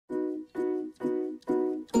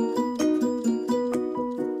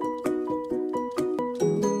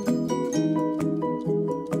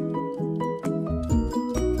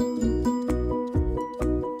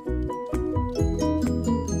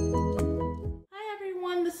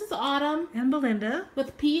Mom and Belinda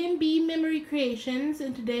with P&B Memory Creations,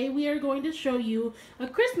 and today we are going to show you a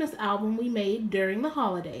Christmas album we made during the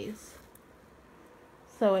holidays.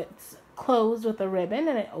 So it's closed with a ribbon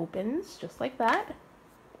and it opens just like that.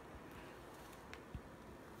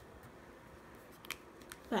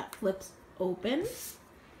 That flips open,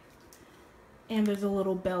 and there's a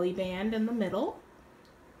little belly band in the middle.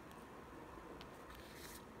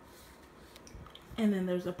 And then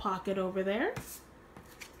there's a pocket over there.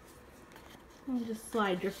 You just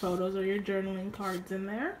slide your photos or your journaling cards in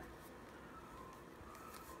there.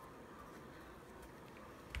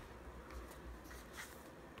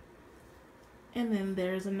 And then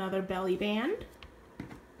there's another belly band.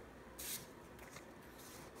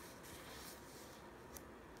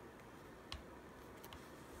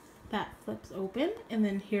 That flips open, and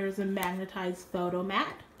then here's a magnetized photo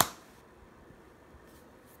mat.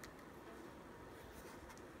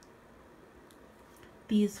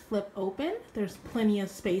 These flip open. There's plenty of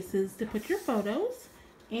spaces to put your photos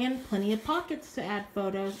and plenty of pockets to add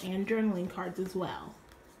photos and journaling cards as well.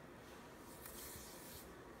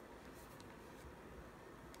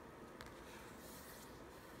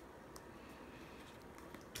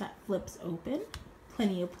 That flips open.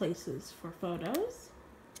 Plenty of places for photos.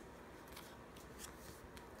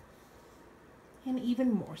 And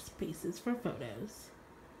even more spaces for photos.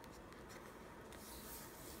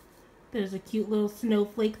 There's a cute little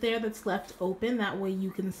snowflake there that's left open. That way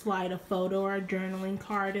you can slide a photo or a journaling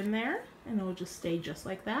card in there, and it will just stay just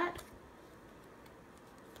like that.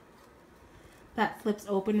 That flips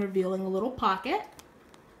open, revealing a little pocket.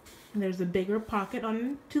 And there's a bigger pocket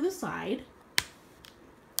on to the side.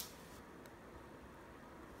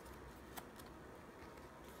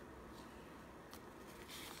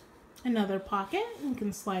 Another pocket. You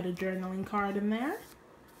can slide a journaling card in there.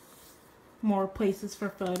 More places for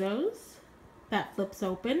photos. That flips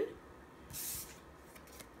open.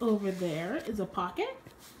 Over there is a pocket.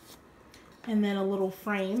 And then a little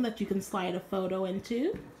frame that you can slide a photo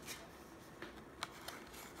into.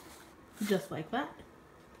 Just like that.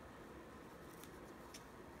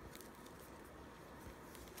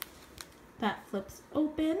 That flips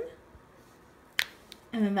open.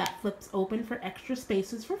 And then that flips open for extra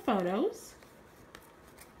spaces for photos.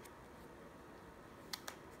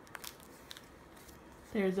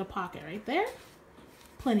 There's a pocket right there.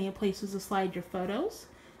 Plenty of places to slide your photos.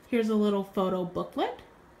 Here's a little photo booklet.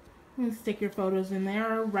 You can stick your photos in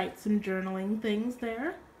there or write some journaling things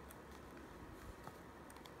there.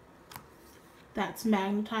 That's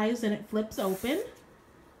magnetized and it flips open.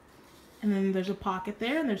 And then there's a pocket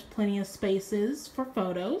there, and there's plenty of spaces for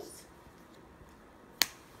photos.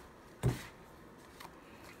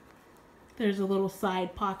 There's a little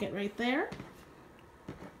side pocket right there.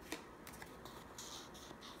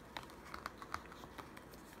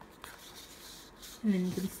 And then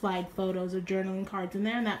you can slide photos or journaling cards in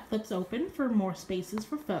there, and that flips open for more spaces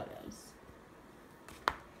for photos.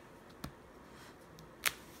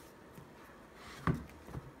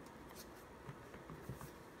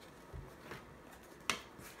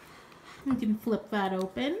 You can flip that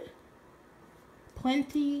open.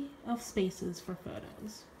 Plenty of spaces for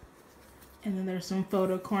photos. And then there's some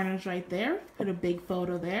photo corners right there. Put a big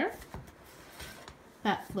photo there.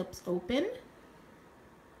 That flips open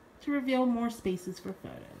to reveal more spaces for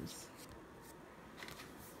photos.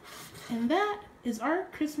 And that is our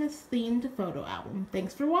Christmas themed photo album.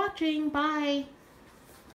 Thanks for watching. Bye.